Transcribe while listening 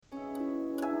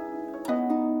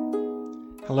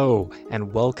Hello,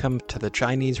 and welcome to the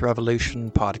Chinese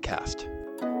Revolution podcast.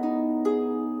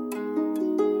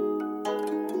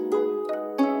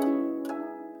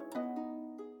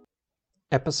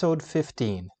 Episode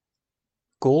 15,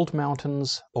 Gold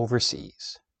Mountains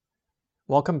Overseas.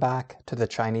 Welcome back to the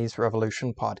Chinese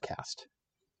Revolution podcast.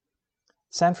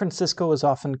 San Francisco is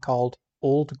often called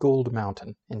Old Gold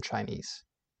Mountain in Chinese.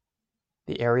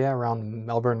 The area around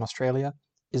Melbourne, Australia,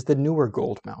 is the Newer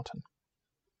Gold Mountain.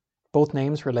 Both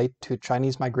names relate to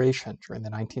Chinese migration during the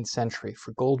 19th century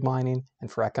for gold mining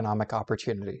and for economic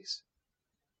opportunities.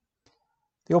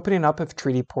 The opening up of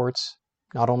treaty ports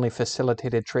not only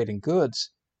facilitated trade in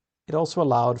goods, it also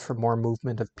allowed for more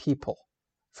movement of people.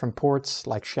 From ports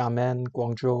like Xiamen,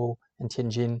 Guangzhou, and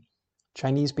Tianjin,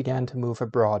 Chinese began to move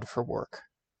abroad for work.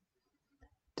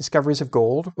 Discoveries of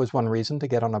gold was one reason to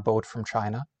get on a boat from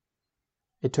China.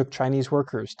 It took Chinese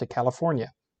workers to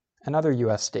California and other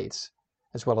U.S. states,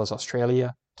 as well as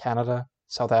Australia, Canada,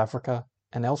 South Africa,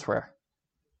 and elsewhere.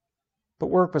 But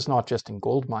work was not just in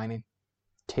gold mining.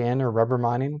 Tin or rubber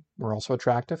mining were also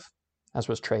attractive, as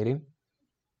was trading.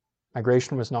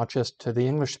 Migration was not just to the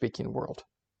English-speaking world.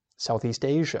 Southeast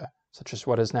Asia, such as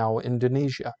what is now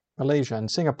Indonesia, Malaysia,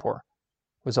 and Singapore,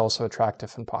 was also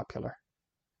attractive and popular.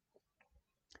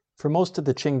 For most of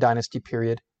the Qing dynasty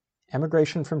period,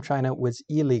 emigration from China was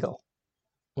illegal.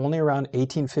 Only around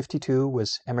 1852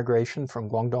 was emigration from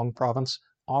Guangdong province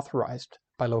authorized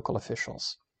by local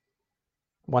officials.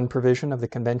 One provision of the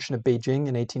Convention of Beijing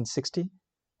in 1860,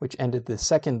 which ended the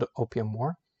Second Opium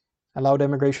War, allowed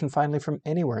emigration finally from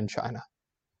anywhere in China.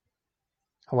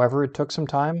 However, it took some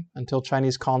time until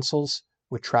Chinese consuls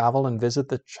would travel and visit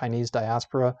the Chinese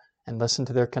diaspora and listen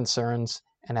to their concerns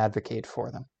and advocate for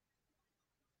them.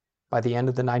 By the end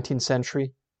of the 19th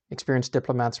century, experienced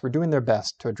diplomats were doing their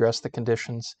best to address the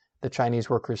conditions the Chinese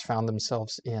workers found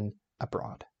themselves in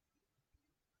abroad.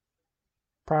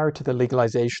 Prior to the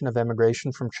legalization of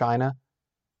emigration from China,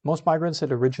 most migrants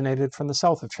had originated from the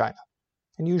south of China,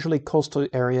 and usually coastal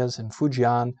areas in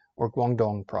Fujian or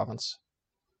Guangdong province.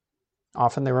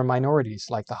 Often they were minorities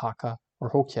like the Hakka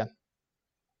or Hokkien.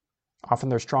 Often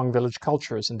their strong village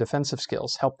cultures and defensive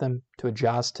skills helped them to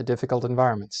adjust to difficult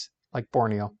environments like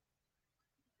Borneo.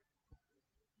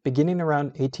 Beginning around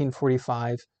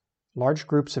 1845, large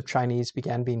groups of Chinese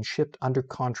began being shipped under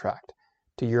contract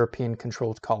to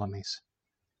European-controlled colonies.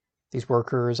 These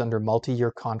workers under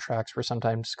multi-year contracts were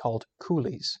sometimes called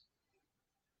coolies.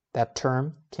 That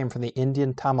term came from the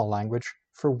Indian Tamil language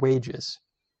for wages.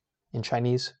 In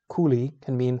Chinese, coolie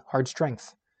can mean hard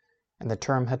strength, and the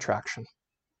term had traction.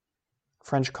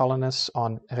 French colonists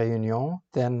on Réunion,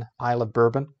 then Isle of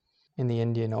Bourbon, in the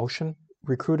Indian Ocean,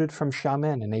 recruited from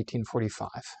Xiamen in 1845.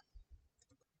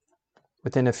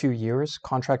 Within a few years,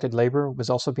 contracted labor was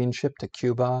also being shipped to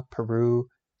Cuba, Peru,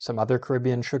 some other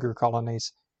Caribbean sugar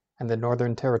colonies, and the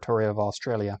Northern Territory of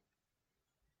Australia.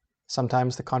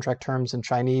 Sometimes the contract terms in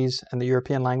Chinese and the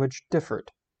European language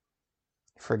differed.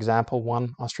 For example,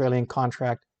 one Australian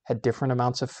contract had different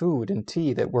amounts of food and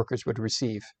tea that workers would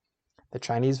receive. The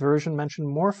Chinese version mentioned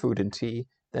more food and tea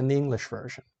than the English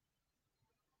version.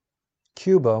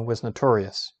 Cuba was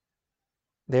notorious.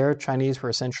 There, Chinese were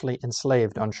essentially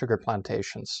enslaved on sugar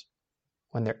plantations.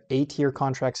 When their 8-year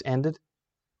contracts ended,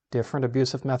 different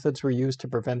abusive methods were used to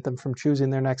prevent them from choosing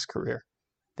their next career.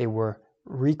 They were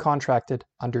recontracted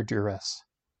under duress.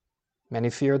 Many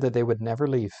feared that they would never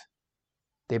leave.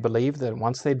 They believed that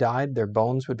once they died, their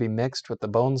bones would be mixed with the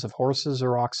bones of horses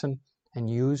or oxen and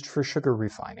used for sugar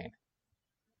refining.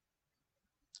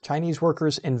 Chinese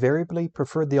workers invariably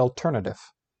preferred the alternative,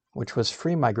 which was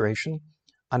free migration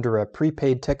under a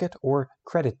prepaid ticket or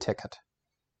credit ticket.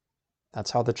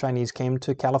 That's how the Chinese came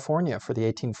to California for the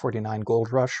 1849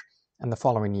 gold rush and the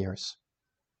following years.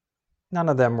 None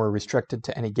of them were restricted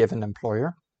to any given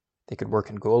employer. They could work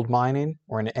in gold mining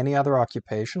or in any other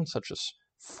occupation such as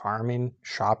farming,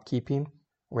 shopkeeping,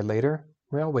 or later,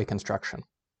 railway construction.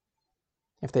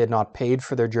 If they had not paid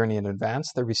for their journey in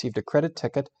advance, they received a credit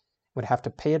ticket and would have to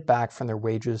pay it back from their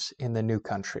wages in the new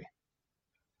country.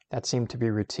 That seemed to be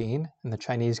routine, and the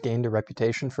Chinese gained a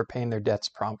reputation for paying their debts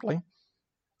promptly,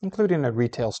 including at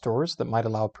retail stores that might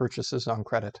allow purchases on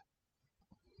credit.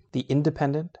 The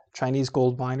independent Chinese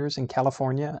gold miners in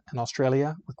California and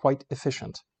Australia were quite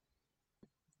efficient.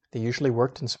 They usually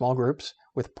worked in small groups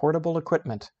with portable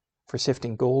equipment for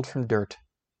sifting gold from dirt.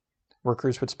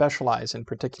 Workers would specialize in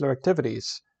particular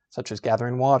activities, such as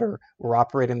gathering water or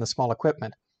operating the small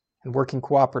equipment, and working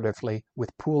cooperatively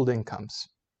with pooled incomes.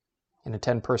 In a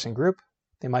 10-person group,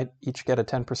 they might each get a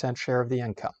 10% share of the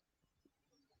income.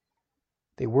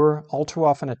 They were all too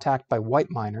often attacked by white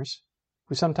miners,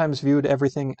 who sometimes viewed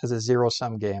everything as a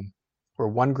zero-sum game, where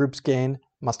one group's gain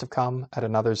must have come at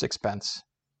another's expense.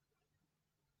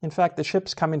 In fact, the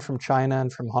ships coming from China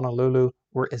and from Honolulu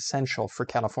were essential for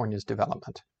California's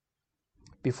development.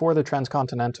 Before the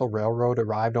Transcontinental Railroad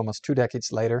arrived almost 2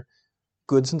 decades later,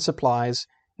 goods and supplies,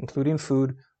 including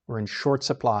food, were in short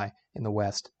supply in the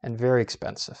West and very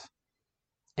expensive.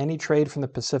 Any trade from the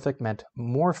Pacific meant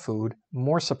more food,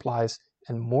 more supplies,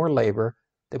 and more labor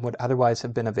than would otherwise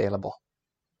have been available.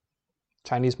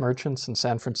 Chinese merchants in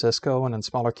San Francisco and in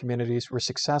smaller communities were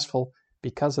successful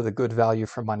because of the good value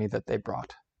for money that they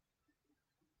brought.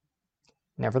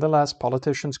 Nevertheless,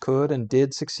 politicians could and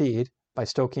did succeed by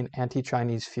stoking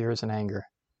anti-Chinese fears and anger.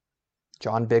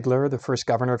 John Bigler, the first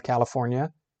governor of California,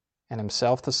 and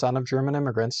himself the son of German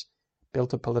immigrants,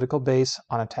 built a political base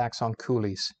on attacks on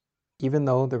coolies, even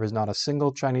though there was not a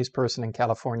single Chinese person in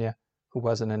California who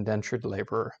was an indentured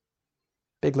laborer.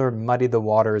 Bigler muddied the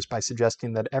waters by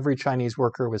suggesting that every Chinese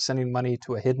worker was sending money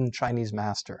to a hidden Chinese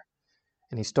master,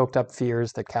 and he stoked up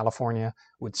fears that California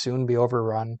would soon be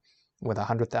overrun with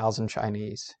 100,000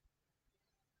 Chinese.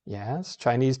 Yes,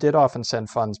 Chinese did often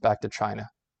send funds back to China,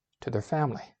 to their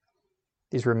family.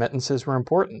 These remittances were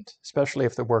important, especially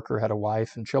if the worker had a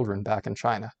wife and children back in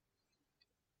China.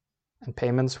 And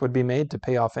payments would be made to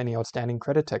pay off any outstanding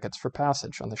credit tickets for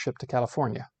passage on the ship to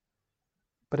California.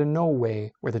 But in no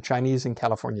way were the Chinese in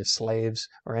California slaves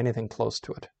or anything close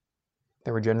to it.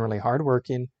 They were generally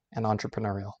hardworking and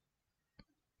entrepreneurial.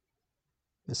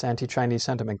 This anti-Chinese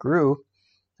sentiment grew,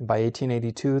 and by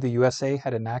 1882 the USA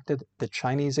had enacted the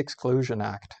Chinese Exclusion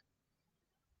Act.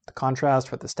 The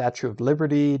contrast with the Statue of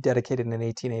Liberty, dedicated in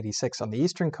 1886 on the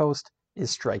eastern coast,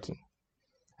 is striking.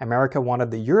 America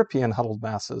wanted the European huddled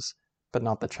masses, but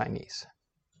not the Chinese.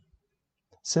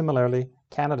 Similarly,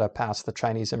 Canada passed the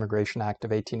Chinese Immigration Act of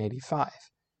 1885,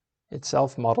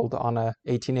 itself modeled on a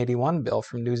 1881 bill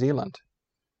from New Zealand.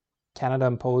 Canada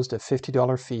imposed a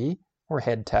 $50 fee, or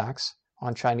head tax,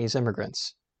 on Chinese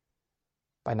immigrants.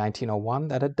 By 1901,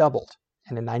 that had doubled,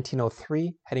 and in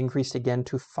 1903 had increased again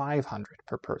to $500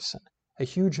 per person, a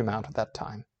huge amount at that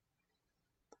time.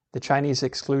 The Chinese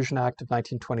Exclusion Act of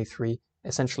 1923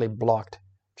 essentially blocked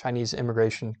Chinese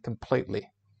immigration completely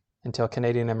until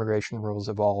Canadian immigration rules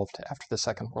evolved after the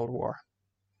Second World War.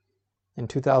 In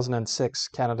 2006,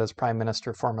 Canada's Prime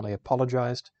Minister formally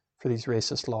apologized for these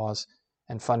racist laws,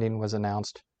 and funding was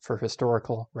announced for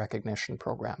historical recognition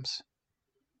programs.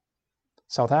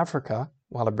 South Africa,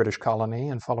 while a British colony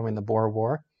and following the Boer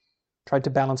War, tried to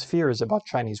balance fears about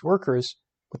Chinese workers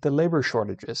with the labor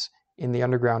shortages in the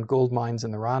underground gold mines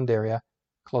in the Rand area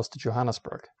close to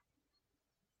Johannesburg.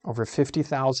 Over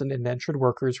 50,000 indentured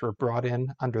workers were brought in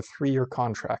under 3-year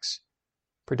contracts,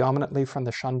 predominantly from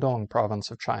the Shandong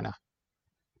province of China.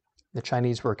 The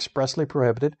Chinese were expressly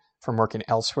prohibited from working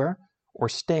elsewhere or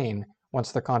staying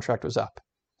once their contract was up.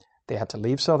 They had to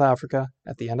leave South Africa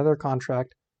at the end of their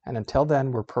contract, and until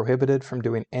then were prohibited from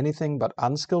doing anything but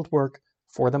unskilled work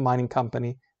for the mining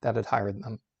company that had hired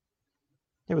them.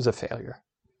 It was a failure.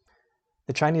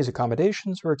 The Chinese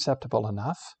accommodations were acceptable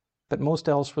enough, but most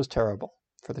else was terrible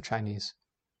for the Chinese.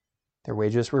 Their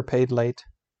wages were paid late,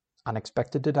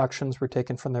 unexpected deductions were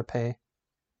taken from their pay,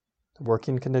 the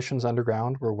working conditions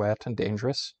underground were wet and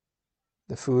dangerous,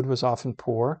 the food was often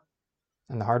poor,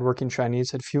 and the hardworking Chinese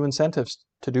had few incentives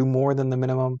to do more than the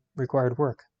minimum required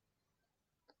work.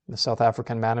 The South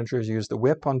African managers used the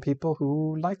whip on people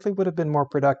who likely would have been more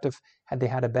productive had they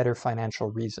had a better financial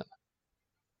reason.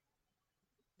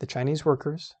 The Chinese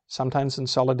workers, sometimes in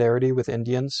solidarity with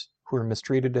Indians who were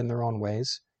mistreated in their own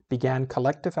ways, began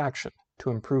collective action to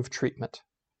improve treatment.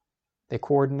 They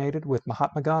coordinated with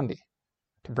Mahatma Gandhi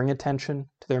to bring attention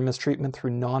to their mistreatment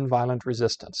through nonviolent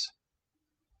resistance.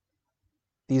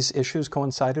 These issues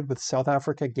coincided with South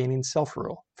Africa gaining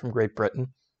self-rule from Great Britain,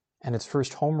 and its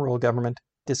first home rule government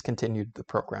discontinued the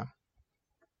program.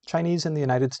 Chinese in the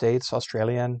United States,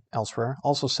 Australia, and elsewhere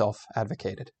also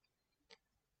self-advocated.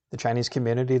 The Chinese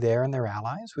community there and their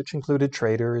allies, which included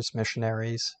traders,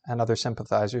 missionaries, and other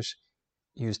sympathizers,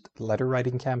 used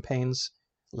letter-writing campaigns,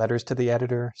 letters to the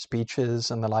editor,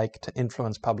 speeches, and the like to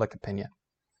influence public opinion.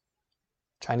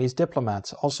 Chinese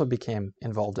diplomats also became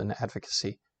involved in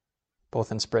advocacy,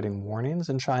 both in spreading warnings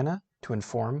in China to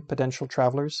inform potential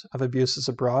travelers of abuses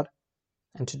abroad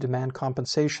and to demand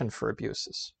compensation for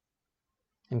abuses.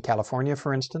 In California,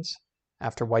 for instance,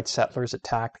 after white settlers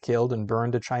attacked, killed, and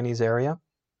burned a Chinese area,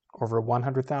 over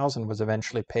 $100,000 was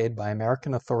eventually paid by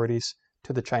American authorities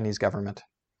to the Chinese government.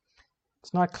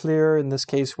 It's not clear in this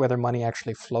case whether money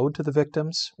actually flowed to the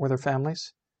victims or their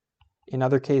families. In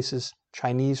other cases,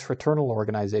 Chinese fraternal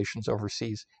organizations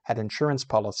overseas had insurance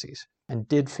policies and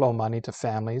did flow money to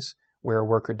families where a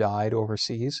worker died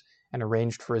overseas and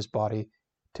arranged for his body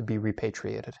to be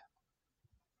repatriated.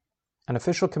 An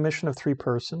official commission of 3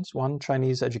 persons, 1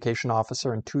 Chinese education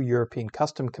officer and 2 European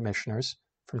custom commissioners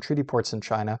from treaty ports in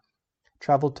China,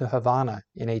 traveled to Havana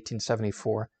in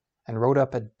 1874 and wrote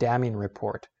up a damning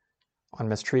report on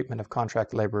mistreatment of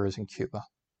contract laborers in Cuba.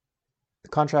 The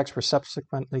contracts were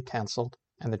subsequently cancelled,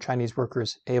 and the Chinese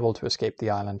workers able to escape the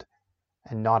island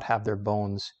and not have their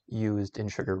bones used in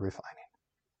sugar refining.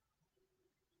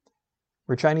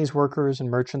 Where Chinese workers and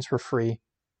merchants were free,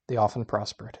 they often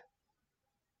prospered.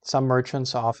 Some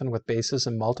merchants, often with bases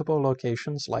in multiple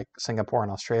locations like Singapore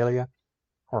and Australia,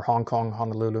 or Hong Kong,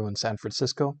 Honolulu, and San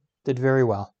Francisco, did very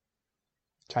well.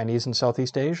 Chinese in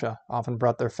Southeast Asia often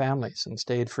brought their families and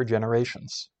stayed for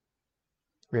generations.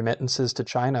 Remittances to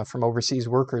China from overseas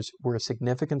workers were a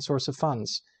significant source of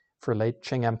funds for late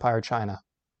Qing Empire China.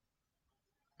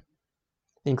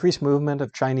 The increased movement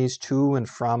of Chinese to and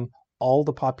from all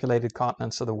the populated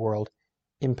continents of the world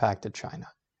impacted China.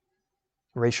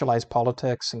 Racialized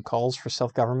politics and calls for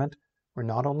self-government were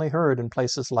not only heard in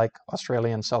places like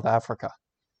Australia and South Africa.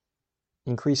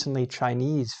 Increasingly,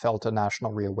 Chinese felt a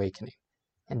national reawakening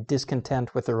and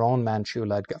discontent with their own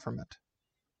Manchu-led government.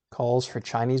 Calls for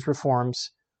Chinese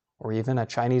reforms, or even a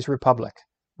Chinese republic,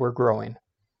 were growing.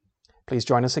 Please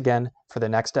join us again for the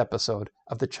next episode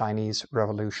of the Chinese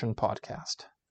Revolution podcast.